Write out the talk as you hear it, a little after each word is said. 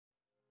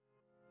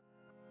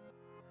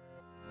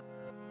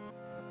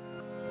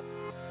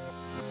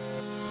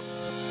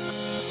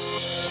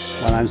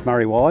name's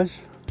Murray Wise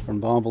from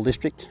Bowenville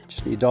district,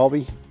 just near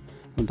Dalby,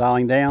 on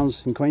Darling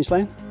Downs in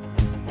Queensland.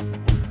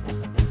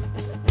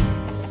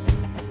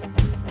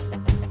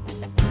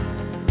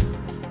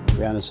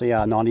 We own a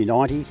CR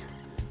 9090,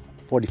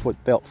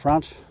 40-foot belt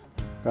front,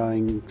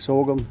 growing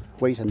sorghum,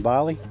 wheat and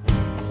barley.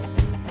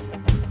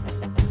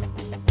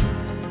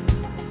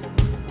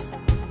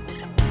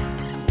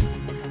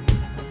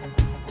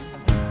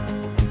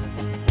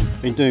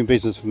 Been doing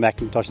business with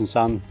McIntosh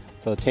Son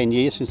for 10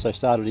 years since they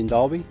started in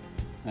Dalby,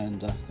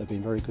 and they've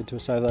been very good to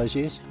us over those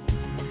years.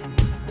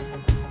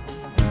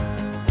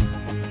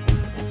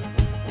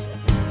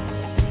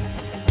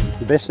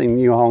 The best thing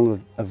New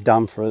Holland have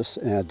done for us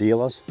and our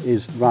dealers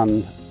is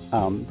run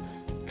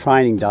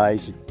training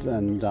days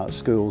and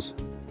schools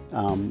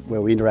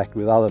where we interact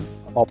with other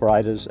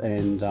operators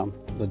and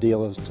the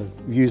dealers to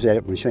use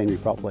our machinery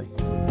properly.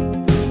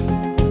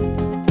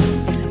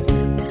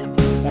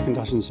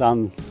 McIntosh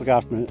Son look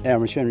after our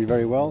machinery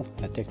very well.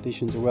 Our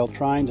technicians are well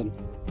trained and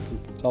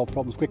can solve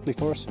problems quickly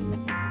for us.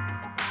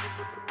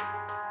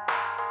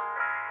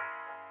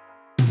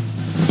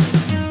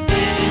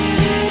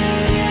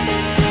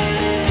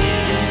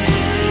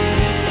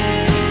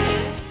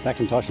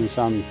 McIntosh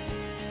Son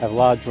have a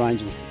large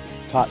range of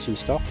parts in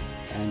stock,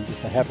 and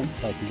if they haven't,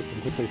 they can get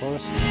them quickly for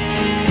us.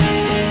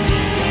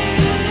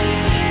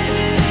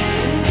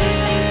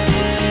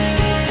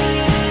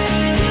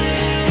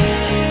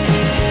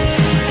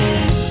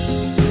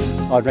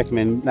 I'd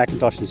recommend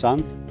McIntosh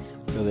Son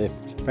for their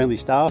friendly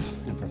staff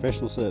and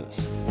professional service.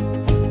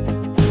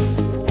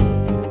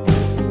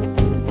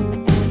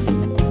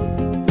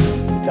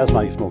 It does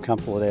make us more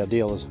comfortable that our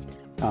dealers,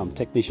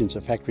 technicians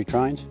are factory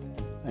trained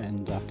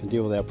and can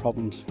deal with our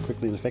problems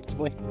quickly and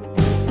effectively.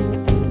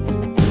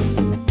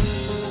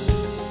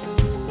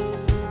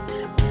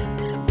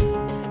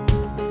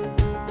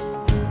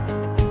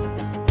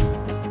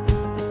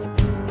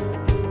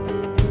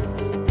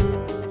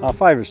 Our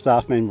favourite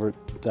staff member at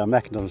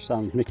McIntosh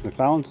Son, Mick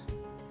McClelland,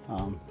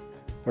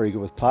 very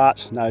good with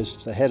parts,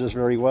 knows the headers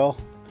very well,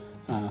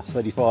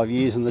 35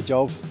 years in the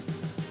job,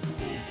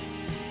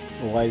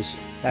 always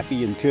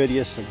happy and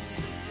courteous and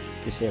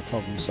gets our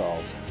problem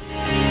solved.